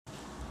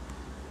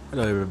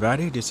Hello,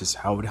 everybody. This is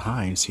Howard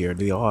Hines here,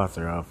 the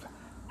author of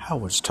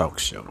Howard's Talk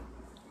Show.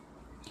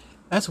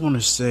 I just want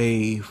to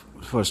say,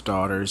 for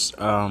starters,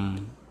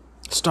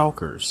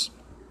 stalkers.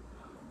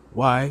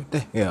 Why the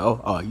hell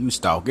are you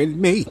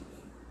stalking me?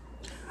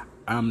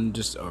 I'm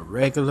just a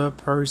regular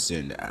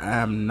person.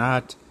 I'm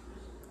not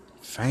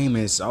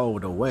famous all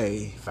the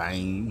way.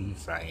 Fame,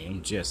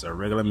 just a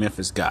regular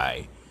Memphis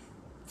guy.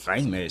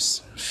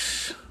 Famous?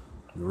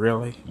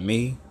 Really?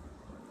 Me?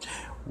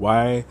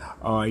 Why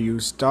are you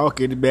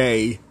stalking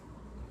me?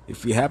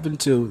 If you happen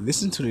to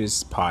listen to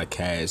this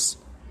podcast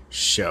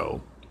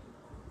show,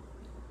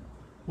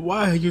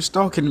 why are you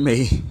stalking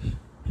me?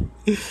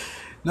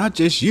 Not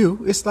just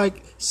you. It's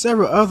like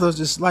several others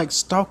just like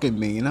stalking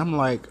me. And I'm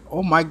like,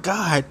 oh my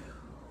God,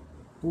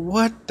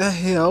 what the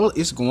hell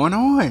is going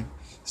on?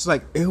 It's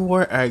like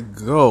everywhere I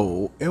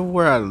go,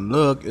 everywhere I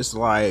look, it's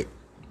like,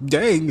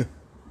 dang,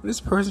 this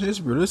person is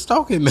really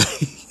stalking me.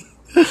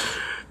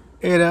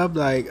 And I'm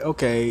like,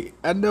 okay,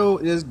 I know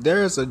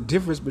there's a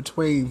difference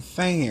between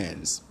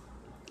fans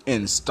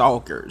and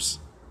stalkers.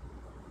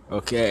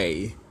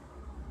 Okay.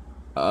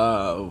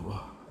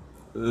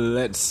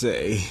 Let's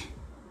say.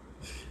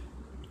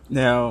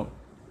 Now,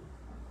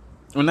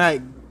 when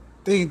I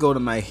thing go to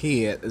my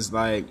head, it's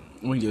like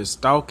when you're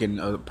stalking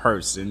a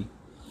person,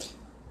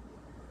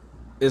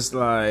 it's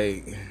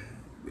like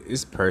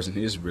this person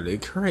is really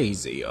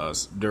crazy or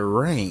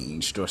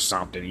deranged or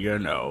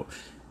something.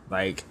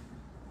 Like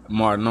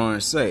Martin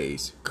Lawrence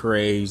says,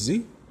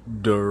 crazy,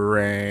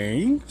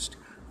 deranged.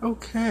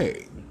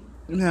 Okay.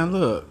 Now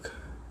look,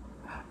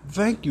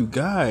 thank you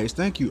guys,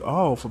 thank you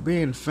all for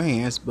being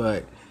fans,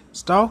 but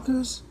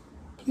stalkers,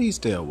 please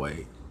stay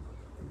away.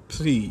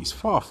 Please,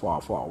 far,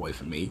 far, far away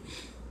from me.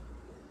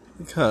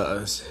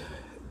 Because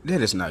that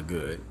is not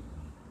good.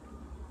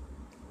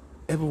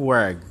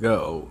 Everywhere I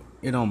go,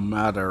 it don't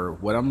matter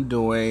what I'm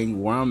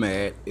doing, where I'm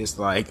at, it's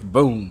like,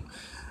 boom.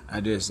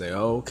 I just say,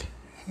 okay.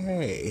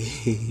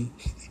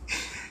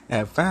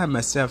 I find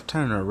myself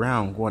turning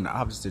around, going the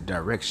opposite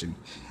direction.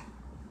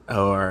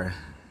 Or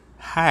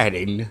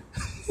hiding.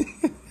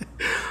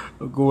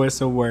 Or going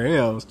somewhere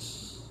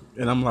else.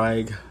 And I'm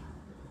like,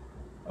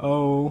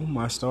 oh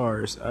my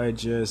stars, I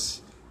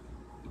just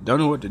don't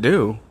know what to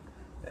do.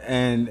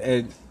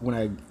 And when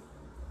I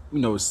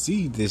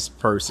see this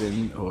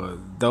person or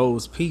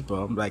those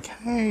people, I'm like,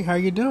 hey, how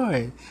you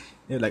doing?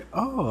 They're like,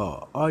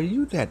 oh, are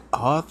you that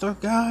author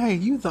guy?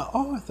 You the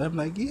author? I'm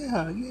like,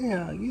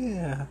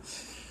 yeah.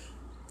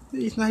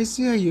 It's nice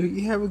seeing you.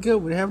 You have a good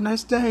one. Have a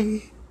nice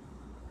day.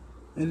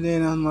 And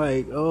then I'm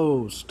like,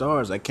 oh,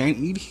 stars, I can't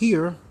eat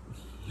here.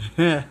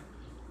 And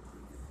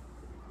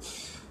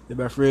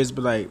my friends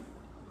be like,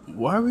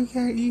 why we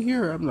can't eat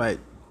here? I'm like,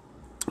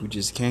 we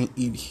just can't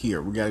eat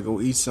here. We gotta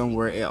go eat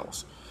somewhere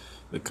else.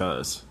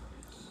 Because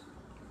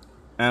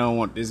I don't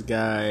want this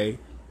guy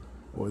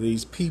or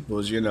these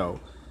people,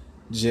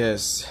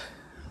 just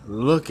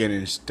looking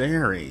and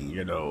staring,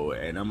 and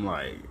I'm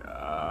like,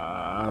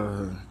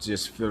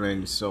 just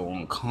feeling so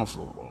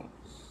uncomfortable.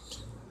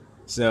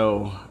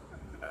 So,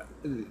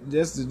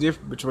 that's the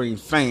difference between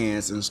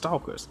fans and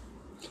stalkers.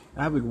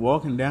 I be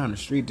walking down the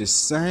street, the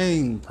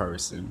same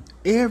person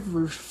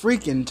every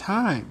freaking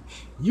time.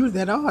 You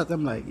that author?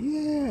 I'm like,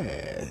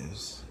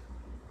 yes.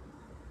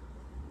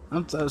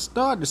 I'm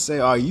starting to say,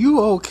 are you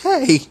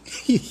okay?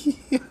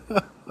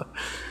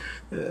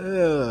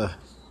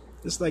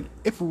 It's like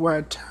everywhere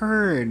I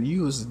turn,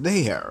 you was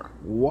there.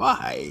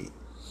 Why?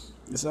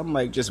 So I'm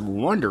like just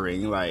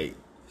wondering, like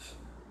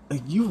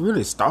you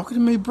really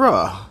stalking me,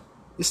 bruh?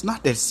 It's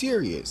not that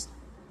serious.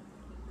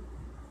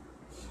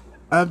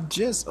 I'm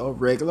just a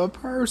regular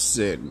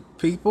person,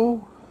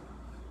 people.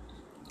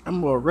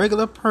 I'm a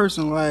regular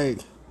person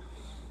like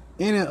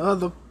any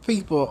other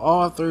people,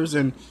 authors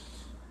and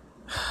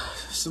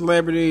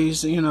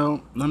celebrities,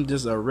 I'm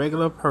just a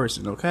regular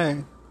person,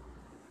 okay?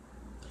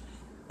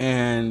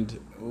 And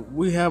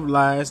we have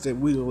lives that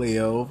we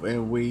live,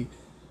 and we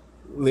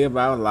live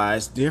our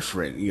lives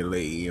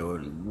differently or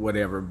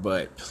whatever,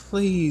 but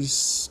please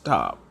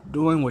stop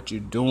doing what you're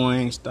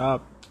doing.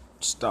 Stop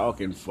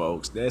stalking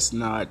folks. That's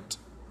not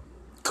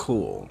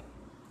cool.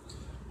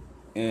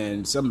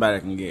 And somebody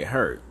can get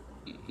hurt.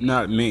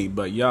 Not me,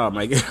 but y'all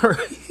might get hurt.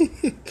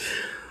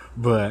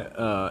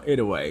 But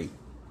anyway,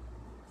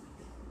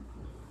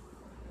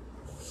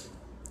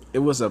 it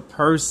was a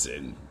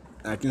person,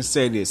 I can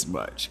say this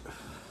much.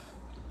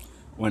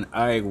 When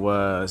I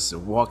was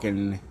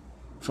walking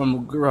from the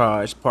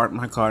garage, parked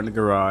my car in the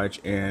garage,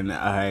 and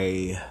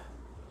I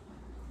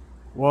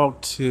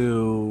walked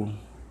to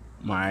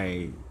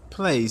my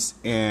place,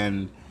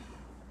 and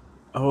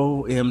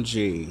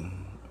OMG,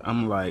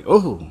 I'm like,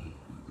 oh,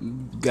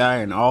 guy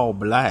in all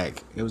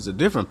black. It was a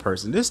different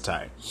person this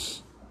time.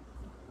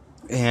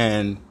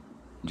 And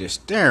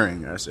just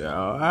staring. I said,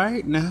 all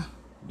right, now,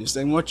 this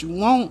ain't what you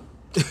want.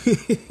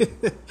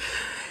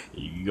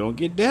 You gonna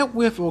get dealt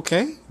with,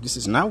 okay? This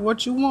is not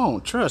what you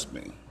want, trust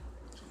me.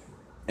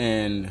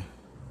 And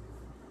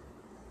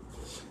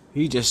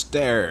he just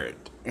stared,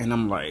 and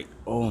I'm like,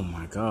 oh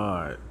my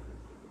God,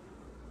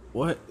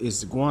 what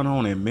is going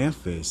on in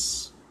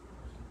Memphis?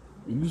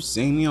 You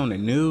seen me on the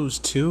news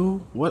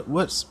too?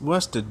 What's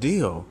the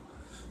deal?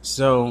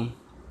 So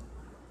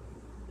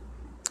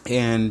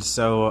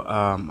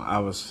I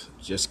was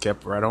just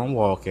kept right on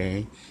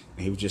walking,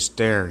 and he was just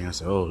staring. I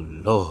said, "Oh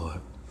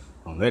Lord,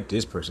 don't let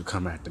this person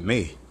come after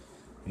me.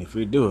 And if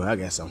we do, I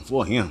got something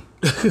for him.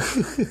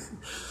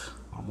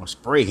 I'm gonna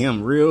spray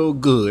him real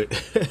good,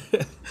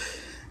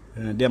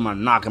 and then I'm gonna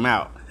knock him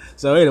out."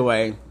 So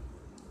anyway,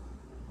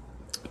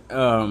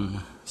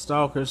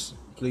 stalkers,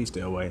 please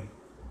stay away.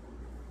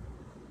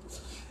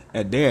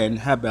 And then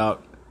how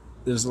about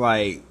it was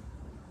like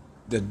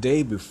the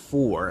day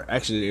before,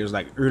 actually it was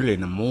like early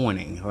in the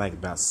morning, like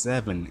about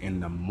 7 in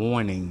the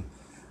morning.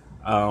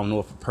 I don't know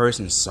if a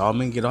person saw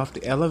me get off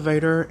the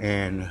elevator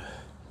and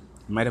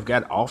might have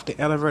got off the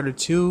elevator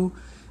too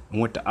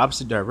and went the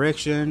opposite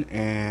direction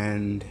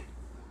and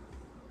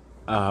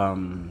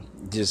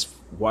just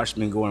watched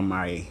me go in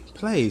my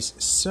place.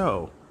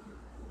 So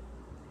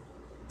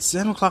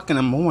 7 o'clock in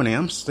the morning,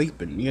 I'm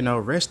sleeping,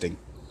 resting.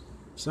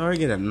 So I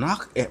get a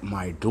knock at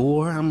my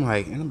door. I'm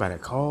like, anybody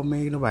call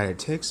me? Nobody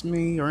text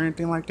me or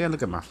anything like that?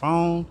 Look at my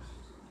phone.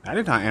 I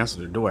did not answer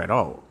the door at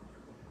all.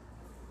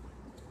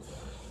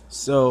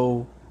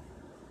 So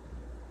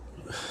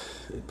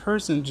the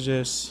person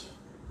just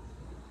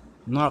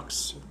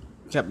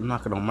kept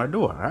knocking on my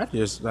door. I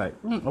just like,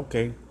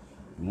 okay,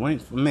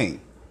 wait for me.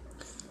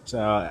 So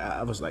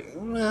I was like,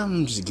 well,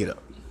 I'm just get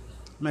up.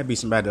 Might be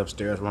somebody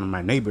upstairs, one of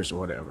my neighbors or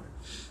whatever.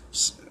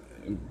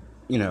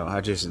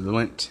 I just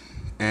went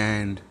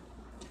and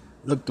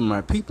looked through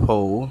my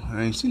peephole.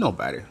 I didn't see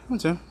nobody. I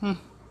said,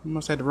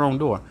 must have the wrong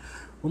door.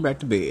 Went back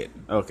to bed.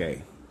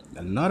 Okay.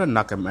 Another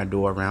knock at my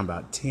door around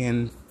about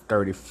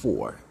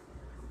 10:34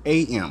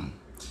 a.m.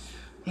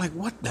 I'm like,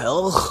 what the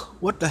hell?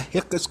 What the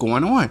heck is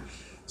going on?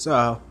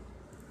 So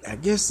I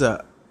guess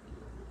I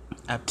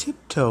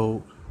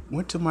tiptoed,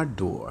 went to my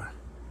door,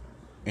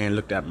 and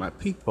looked at my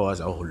peephole. I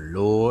said, oh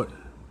Lord,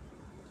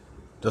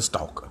 the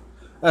stalker.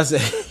 I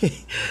said,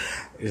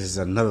 this is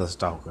another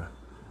stalker.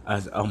 I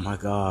said, oh my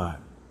God,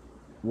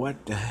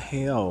 what the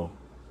hell?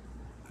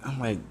 I'm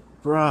like,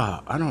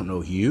 bruh, I don't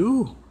know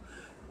you.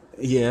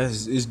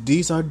 Yes,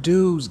 these are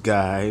dudes,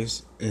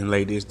 guys and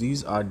ladies.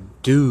 These are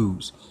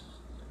dudes.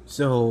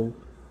 So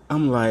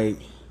I'm like,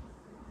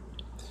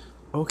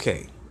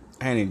 okay,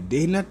 I ain't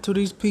did nothing to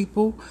these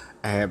people.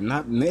 I have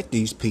not met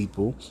these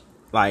people.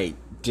 Like,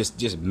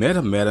 just met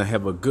them,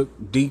 have a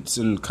good,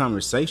 decent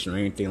conversation or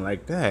anything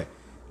like that,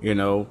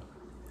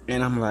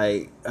 And I'm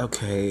like,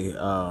 okay,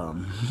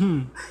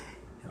 alrighty,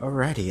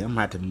 I'm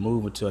about to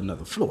move into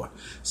another floor.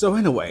 So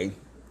anyway,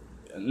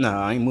 no,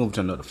 I ain't moving to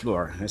another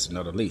floor. That's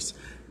another lease.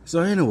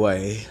 So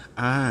anyway,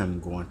 I'm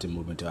going to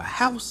move into a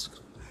house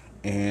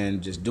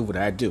and just do what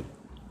I do.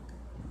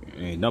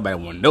 And nobody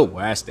want to know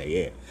where I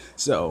stay at.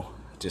 So,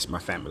 just my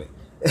family.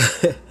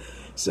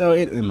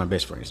 And my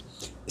best friends.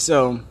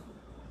 So,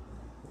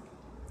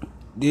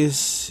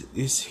 this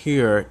is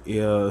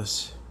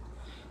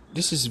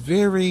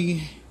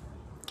very,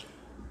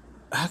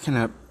 how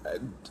can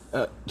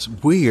it's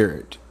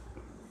weird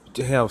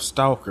to have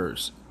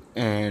stalkers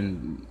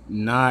and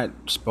not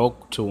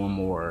spoke to them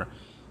or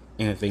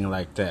anything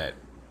like that.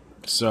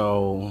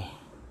 So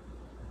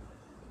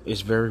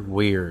it's very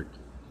weird.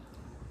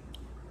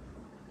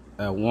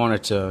 I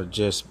wanted to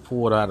just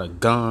pull out a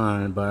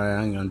gun, but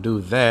I ain't gonna do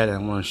that. I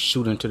want to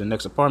shoot into the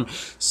next apartment.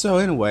 So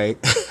anyway,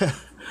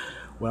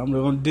 what I'm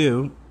gonna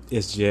do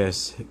is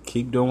just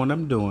keep doing what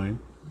I'm doing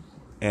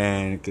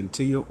and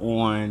continue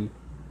on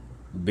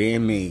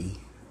being me.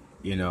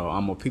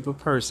 I'm a people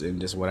person.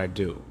 That's what I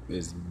do,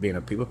 is being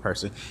a people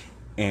person,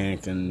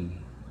 and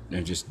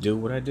just do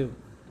what I do.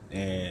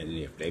 And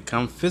if they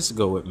come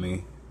physical with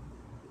me,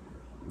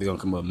 they're gonna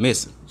come up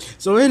missing.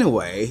 So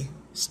anyway,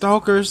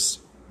 stalkers,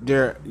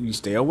 you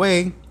stay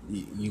away.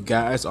 You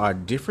guys are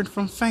different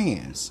from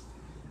fans.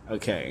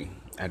 Okay,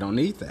 I don't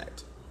need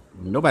that.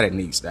 Nobody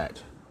needs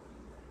that.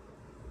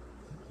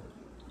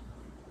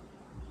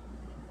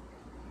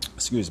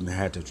 Excuse me, I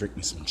had to drink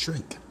me some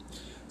drink.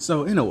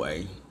 So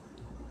anyway,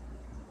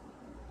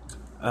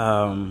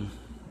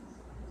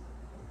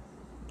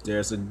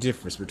 there's a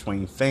difference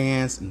between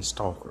fans and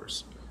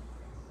stalkers.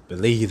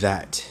 Believe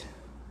that.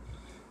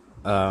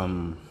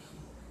 I'm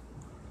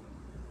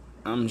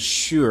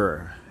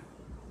sure,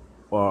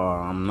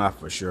 or I'm not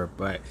for sure,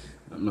 but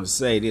I'm gonna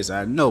say this.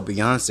 I know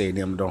Beyonce and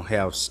them don't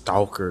have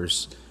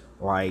stalkers.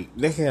 Like,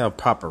 they have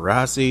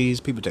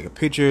paparazzis, people taking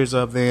pictures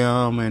of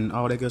them and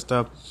all that good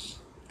stuff.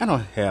 I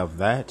don't have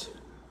that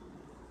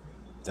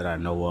I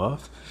know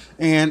of.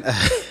 And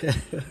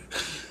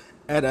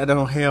and I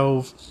don't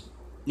have,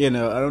 I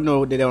don't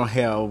know, they don't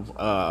have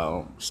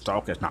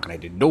stalkers knocking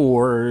at the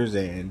doors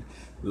and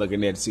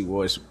looking at to see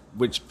which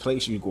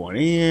place you're going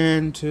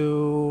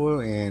into,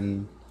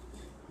 and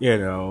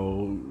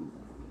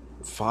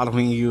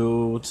following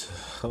you.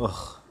 I'm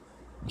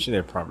sure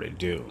they probably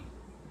do.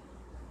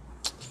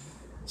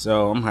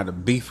 So I'm gonna have to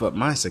beef up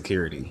my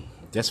security.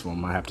 That's what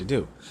I'm gonna have to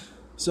do.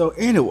 So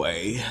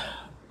anyway,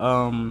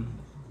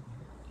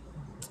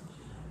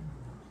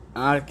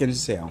 I can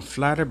say I'm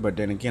flattered, but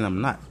then again,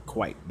 I'm not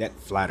quite that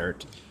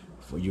flattered.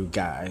 for you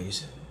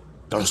guys.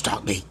 Don't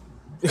stalk me.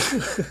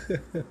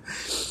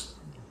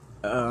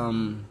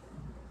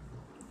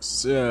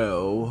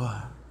 So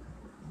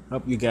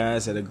hope you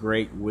guys had a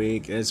great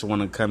week. I just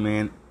want to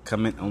comment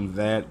on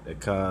that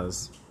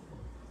because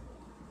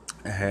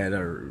I had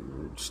a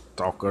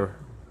stalker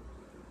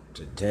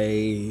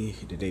today,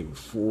 the day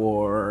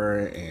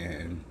before,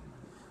 and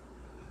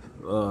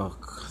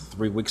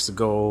 3 weeks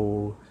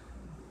ago.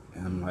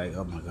 And I'm like,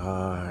 oh my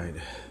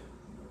God,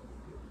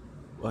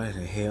 what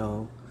the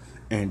hell?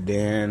 And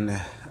then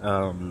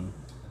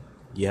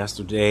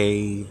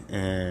yesterday,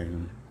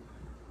 and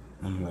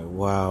I'm like,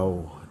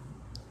 wow,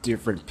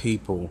 different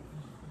people.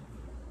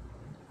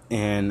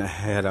 And I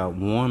had a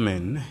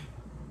woman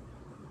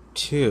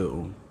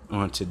too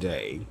on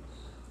today,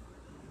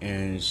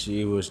 and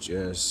she was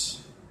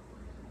just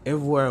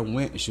everywhere I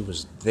went, she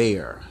was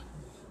there.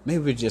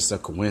 Maybe just a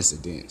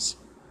coincidence,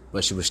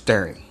 but she was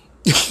staring.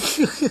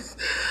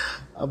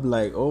 I'm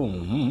like, oh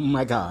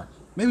my God.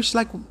 Maybe she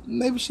like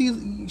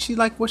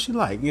what she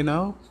like,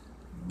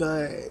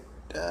 But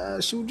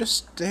she was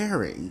just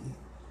staring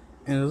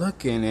and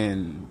looking,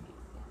 and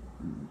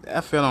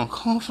I felt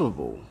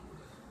uncomfortable.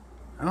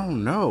 I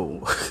don't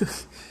know.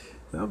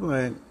 I'm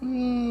like,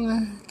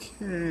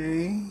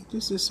 okay,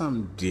 this is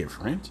something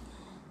different,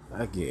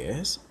 I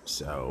guess.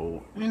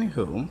 So,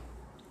 anywho,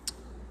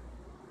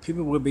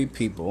 people will be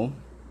people,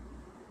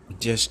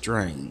 just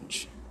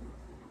strange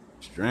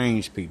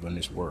people in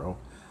this world.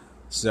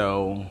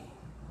 So,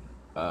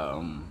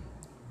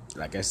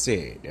 like I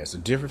said, there's a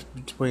difference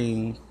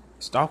between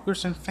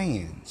stalkers and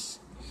fans.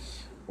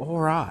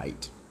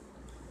 Alright,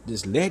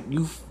 just let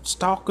you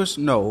stalkers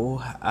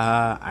know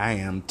I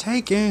am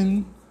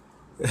taken.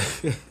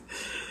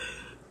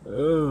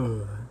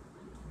 Oh,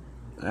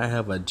 I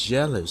have a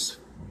jealous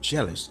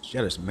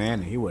man,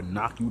 and he will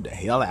knock you the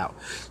hell out.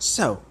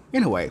 So,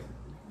 anyway,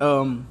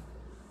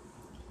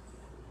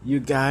 you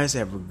guys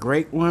have a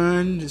great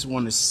one. Just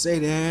want to say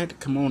that.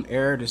 Come on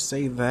air to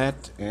say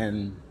that.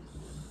 And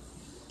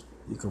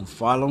you can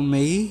follow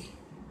me.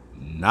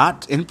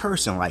 Not in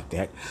person like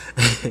that.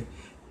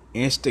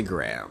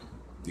 Instagram.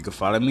 You can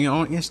follow me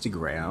on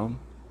Instagram.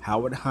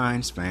 Howard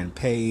Hines fan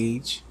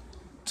page.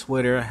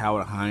 Twitter,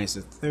 Howard Hines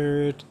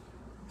III.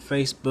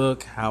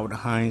 Facebook, Howard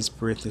Hines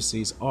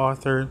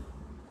 _author.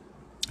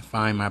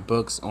 Find my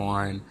books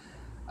on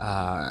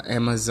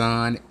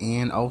Amazon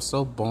and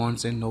also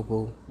Barnes and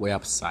Noble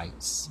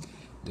websites.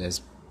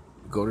 Just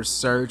go to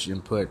search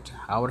and put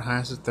Howard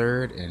Hines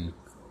III and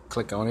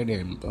click on it,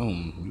 and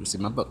boom, you'll see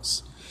my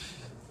books.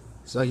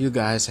 So you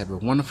guys have a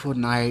wonderful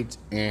night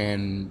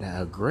and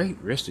a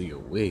great rest of your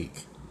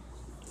week.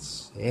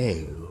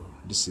 So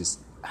this is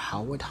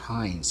Howard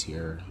Hines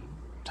here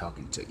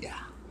talking to ya.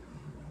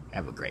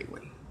 Have a great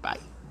one.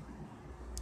 Bye.